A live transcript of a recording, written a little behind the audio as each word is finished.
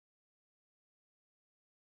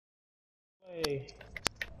Hey,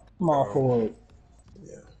 small forward.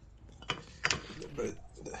 Yeah, but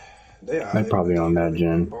they They probably on that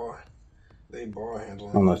gen. They ball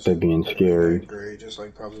handling Unless they being scary. grade, just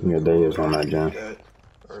like probably Yeah, like they is on that gen. that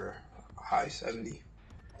or high 70.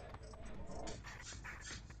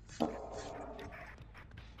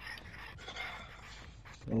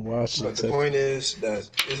 But the point is that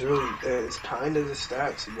it's kind of the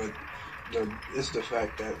stats, but it's the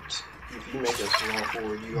fact that if you make a small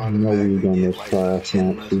forward, you automatically get like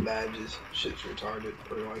 10 less badges. Shit's retarded,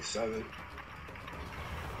 or like 7.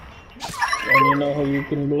 And you know who you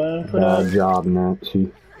can blame for that? Bad job,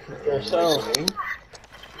 Nancy. Yourself.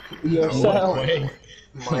 Yourself. No,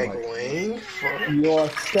 Mike Wang? Fuck.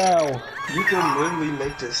 Yourself. You can literally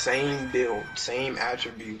make the same build, same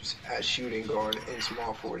attributes as shooting guard and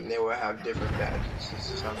small forward, and they will have different badges.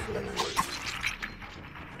 This is how the game works.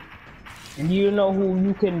 You know who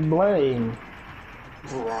you can blame?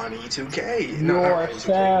 Ronnie 2K.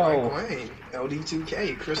 Yourself. Mike Wang.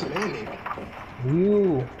 LD2K. Chris Manning.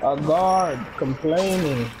 You, a guard,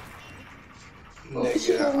 complaining.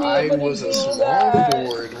 Nigga, I was a small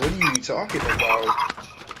forward. What are you talking about?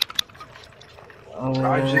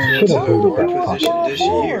 I just went to the guard position this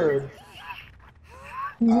year.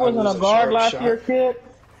 You wasn't a guard last year, kid?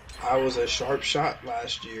 I was a sharp shot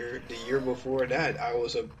last year. The year before that, I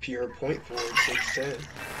was a pure point forward, 6'10".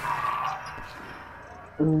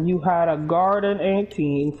 You had a guard in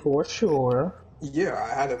 18 for sure. Yeah, I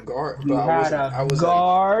had a guard. You had a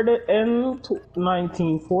guard in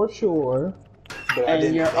 19 for sure.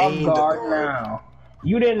 And you're a guard now.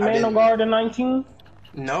 You didn't main a guard in 19?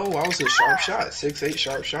 No, I was a sharp shot, 6'8"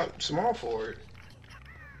 sharp shot, small forward.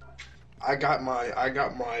 I got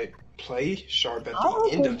my play sharp at the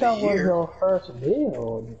end of the year. That was your first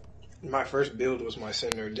build. My first build was my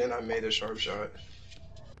center. Then I made a sharp shot.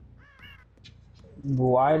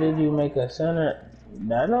 Why did you make a center?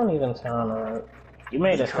 That don't even sound right. You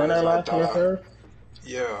made a center last year first?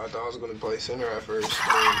 Yeah, I thought I was going to play center at first.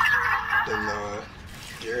 Then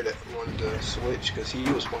Jared wanted to switch because he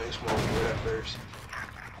was playing small forward at first.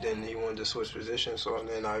 Then he wanted to switch positions, so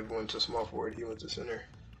then I went to small forward. He went to center.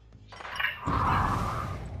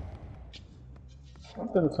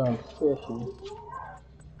 Something sounds fishy.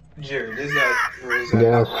 Jared, is that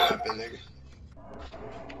not what happened, nigga?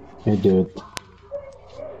 It did.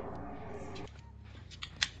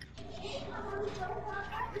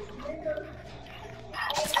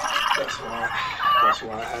 That's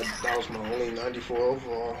why that was my only 94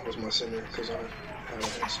 overall, was my center, because I had a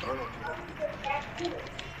head start on him.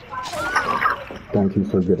 Thank you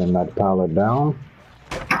for getting that pallet down.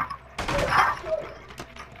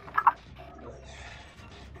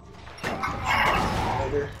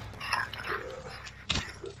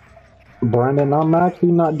 Brandon, I'm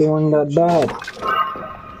actually not doing that bad.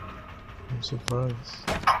 I'm surprised. I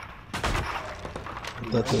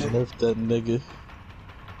thought they nerfed that nigga.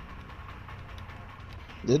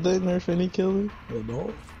 Did they nerf any killer at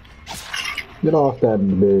all? Get off that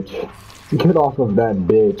bitch. Get off of that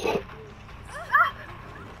bitch.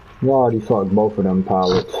 You already fucked both of them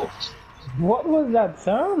pallets. What was that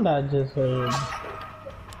sound I just heard?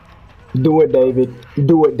 Do it, David.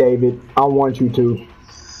 Do it, David. I want you to.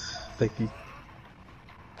 Thank you.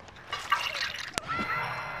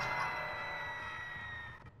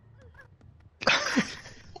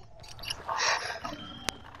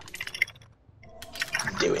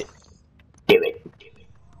 Do it. Do it.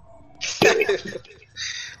 Do it.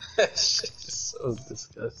 That shit is so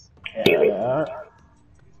disgusting. Do it.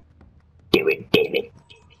 Do it, David.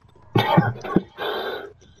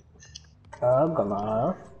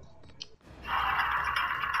 Goliath.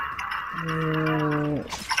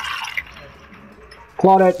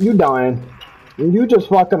 Claudette, you dying. You just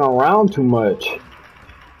fucking around too much.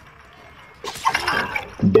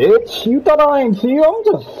 Bitch, you thought I ain't see you? I'm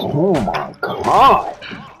just... Oh my god.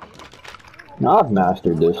 I've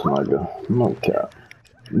mastered this nigga. No cap.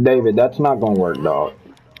 David, that's not gonna work, dog.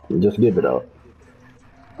 Just give it up.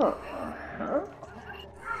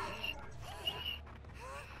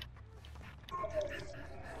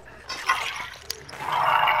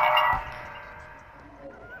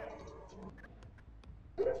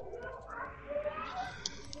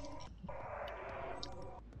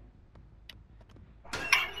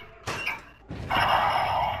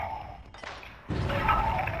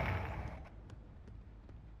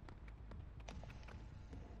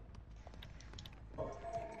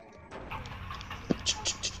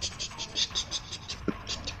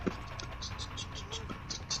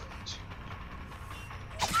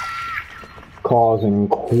 Causing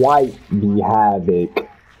quite the havoc.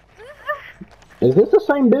 Is this the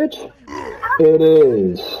same bitch? It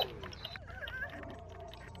is.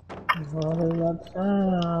 What does that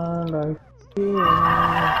sound? I hear.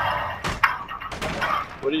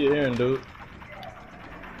 What are you hearing, dude?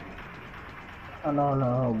 I don't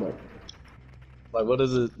know, but Like, what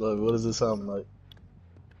is it? Like, what does it sound like?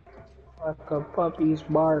 like a puppy's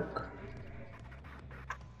bark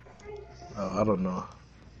Oh, I don't know.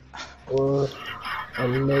 or a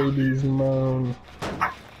lady's moan.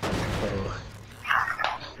 Oh.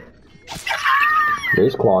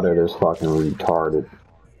 This Claudette is fucking retarded.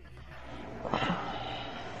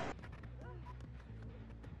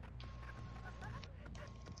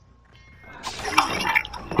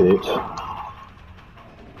 Bitch.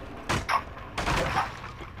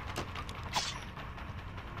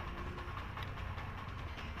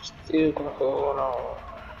 Still going on.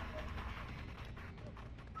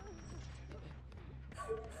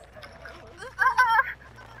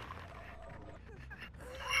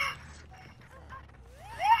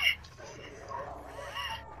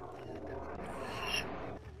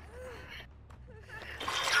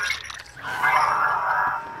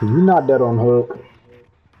 You not dead on hook.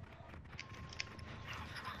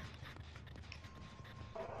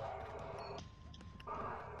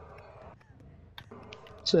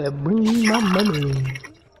 Said, bring me my money.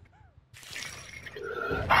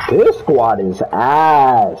 This squad is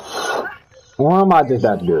ass. Or am I just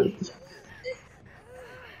that good? And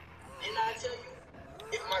I tell you,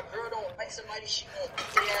 if my girl don't like somebody, she won't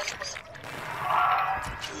beat their ass.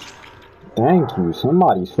 Thank you.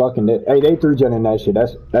 Somebody's fucking dead. Hey, they 3-genning that shit.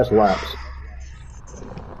 That's raps.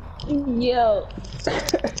 Yo.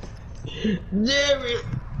 Jerry.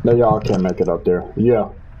 No, y'all can't make it up there.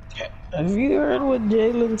 Yeah. Have you heard what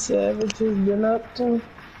Jalen Savage has been up to?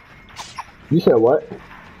 You said what?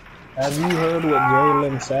 Have you heard what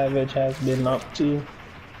Jalen Savage has been up to?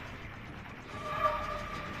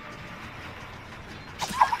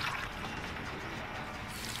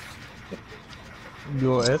 You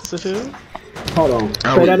gonna answer him? Hold on.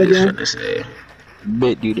 Say that again.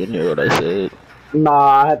 Bet you didn't hear what I said.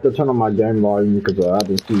 Nah, I had to turn on my game volume because I had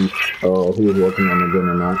to see who was working on the game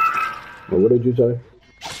or not. But what did you say?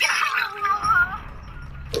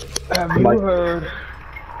 Have you heard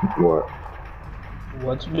What?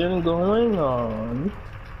 what's been going on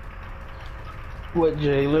with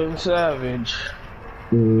Jalen Savage?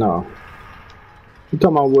 No. You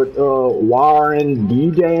talking about with Warren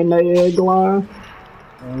DJ and they egg line?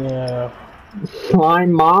 Yeah.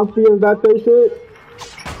 Slime Mafia, is that they shit?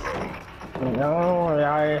 No,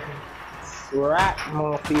 I rap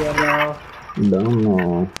mafia now Don't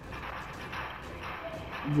know.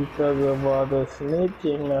 because of all the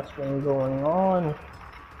snitching that's been going on.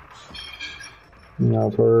 Yeah,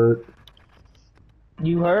 I've heard.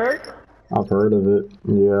 You heard? I've heard of it.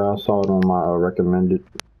 Yeah, I saw it on my recommended.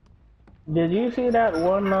 Did you see that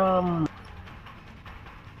one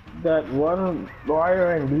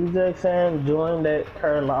lawyer and DJ fan joined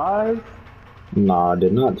her live? Nah, I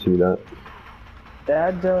did not see that.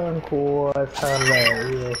 That junk was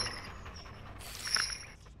hilarious.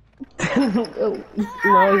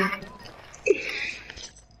 Like,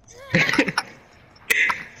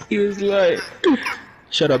 he was like,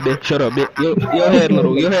 shut up, bitch, shut up, bitch. Your head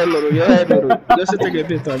little. Just to take a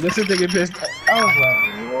piss off, I was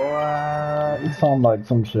like, what? It sounds like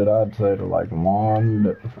some shit I'd say to like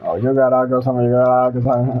mom. Oh, you gotta go somewhere, you gotta go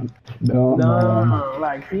somewhere. No,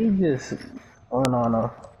 like he just went on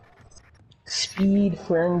a speed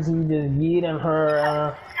frenzy, just getting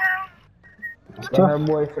her. Her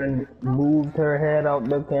boyfriend moved her head out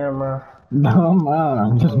the camera. No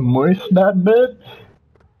man, just mush that bit.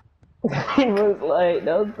 He was like,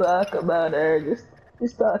 "Don't talk about her.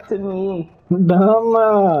 Just talk to me." No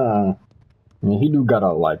man. I mean, he do got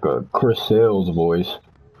a Chris Sales voice.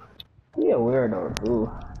 He a weirdo too.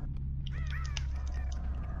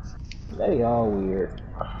 They all weird.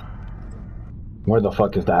 Where the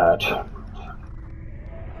fuck is the hatch?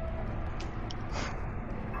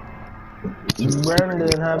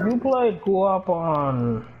 Brandon, have you played co-op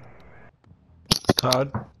on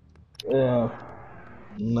COD? Yeah.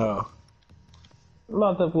 No. I'm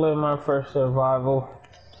about to play my first survival.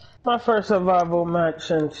 My first survival match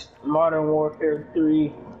since Modern Warfare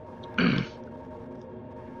 3.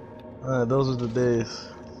 Those are the days.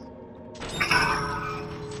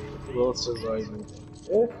 World surviving.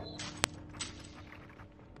 Yes.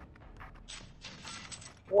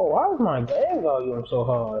 Whoa, why is my game volume so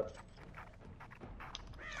hard?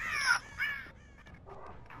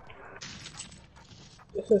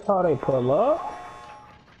 This is how they pull up?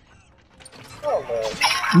 Oh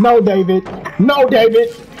man. No, David. No,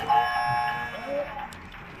 David.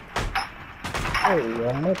 There you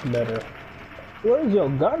go, much better. Where's your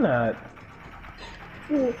gun at?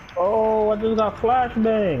 Oh, I just got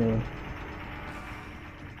flashbang.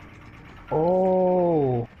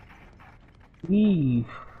 Oh, leave.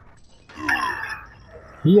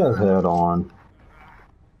 He has head on.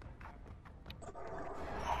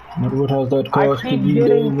 What has that cost I you, keep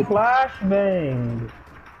getting David? flashbang.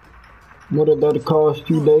 What did that cost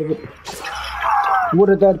you, David? What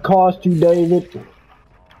did that cost you, David?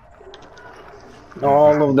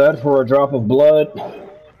 All of that for a drop of blood?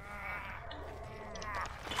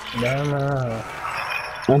 Damn.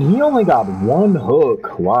 And he only got one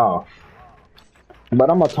hook. Wow. But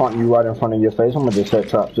I'm gonna taunt you right in front of your face. I'm gonna just set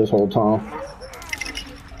traps this whole time.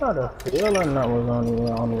 Got a feeling that was only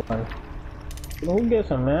round one. Can we get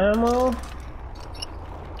some ammo?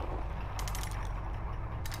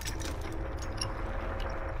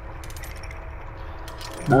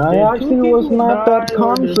 I actually was not that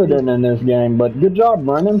confident in this game, but good job,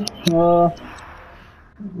 Brennan. I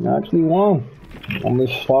actually won on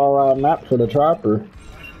this far out map for the trapper.